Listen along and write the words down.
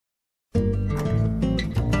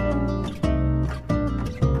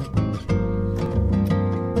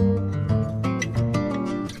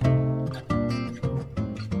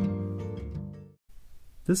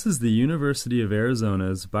This is the University of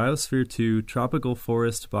Arizona's Biosphere 2 tropical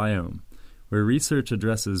forest biome, where research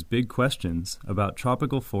addresses big questions about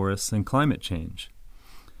tropical forests and climate change.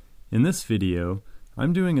 In this video,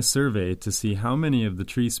 I'm doing a survey to see how many of the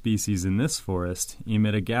tree species in this forest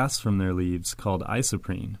emit a gas from their leaves called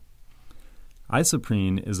isoprene.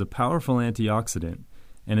 Isoprene is a powerful antioxidant,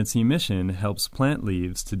 and its emission helps plant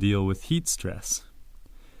leaves to deal with heat stress.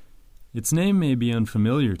 Its name may be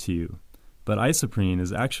unfamiliar to you, but isoprene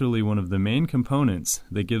is actually one of the main components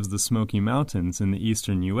that gives the Smoky Mountains in the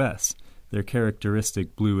eastern U.S. their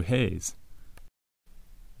characteristic blue haze.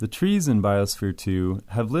 The trees in Biosphere 2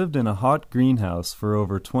 have lived in a hot greenhouse for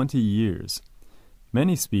over 20 years.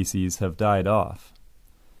 Many species have died off.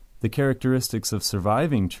 The characteristics of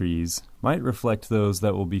surviving trees might reflect those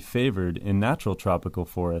that will be favored in natural tropical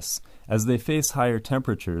forests as they face higher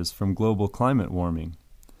temperatures from global climate warming.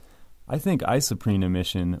 I think isoprene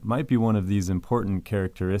emission might be one of these important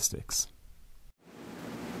characteristics.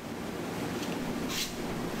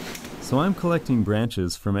 So I'm collecting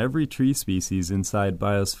branches from every tree species inside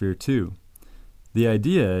Biosphere 2. The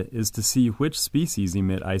idea is to see which species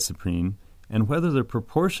emit isoprene and whether the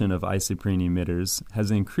proportion of isoprene emitters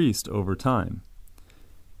has increased over time.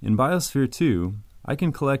 In Biosphere 2, I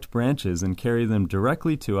can collect branches and carry them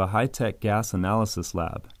directly to a high-tech gas analysis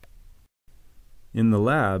lab. In the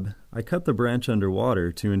lab, I cut the branch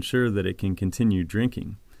underwater to ensure that it can continue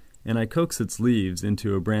drinking, and I coax its leaves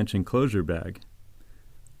into a branch enclosure bag.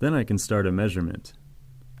 Then I can start a measurement.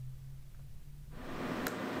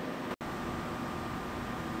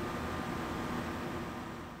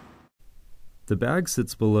 The bag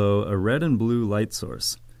sits below a red and blue light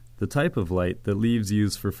source, the type of light that leaves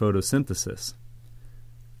use for photosynthesis.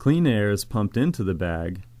 Clean air is pumped into the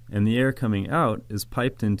bag, and the air coming out is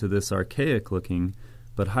piped into this archaic-looking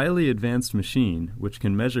but highly advanced machine which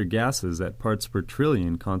can measure gases at parts per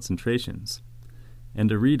trillion concentrations,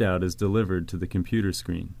 and a readout is delivered to the computer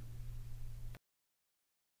screen.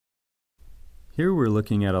 Here we're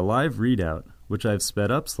looking at a live readout, which I've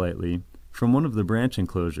sped up slightly, from one of the branch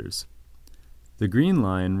enclosures. The green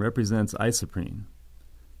line represents isoprene.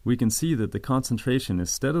 We can see that the concentration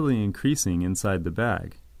is steadily increasing inside the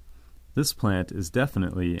bag. This plant is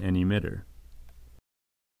definitely an emitter.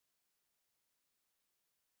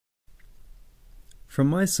 From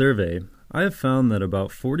my survey, I have found that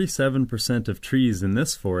about 47% of trees in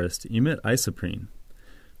this forest emit isoprene,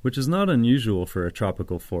 which is not unusual for a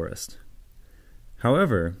tropical forest.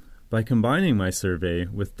 However, by combining my survey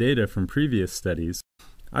with data from previous studies,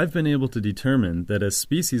 I've been able to determine that as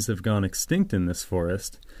species have gone extinct in this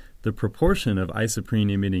forest, the proportion of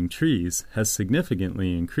isoprene-emitting trees has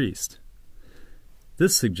significantly increased.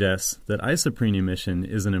 This suggests that isoprene emission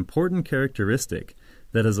is an important characteristic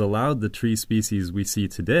that has allowed the tree species we see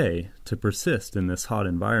today to persist in this hot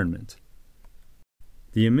environment.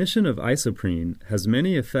 The emission of isoprene has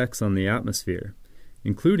many effects on the atmosphere,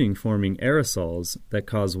 including forming aerosols that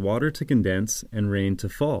cause water to condense and rain to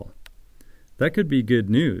fall. That could be good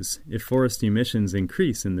news if forest emissions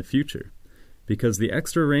increase in the future, because the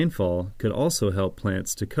extra rainfall could also help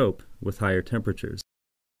plants to cope with higher temperatures.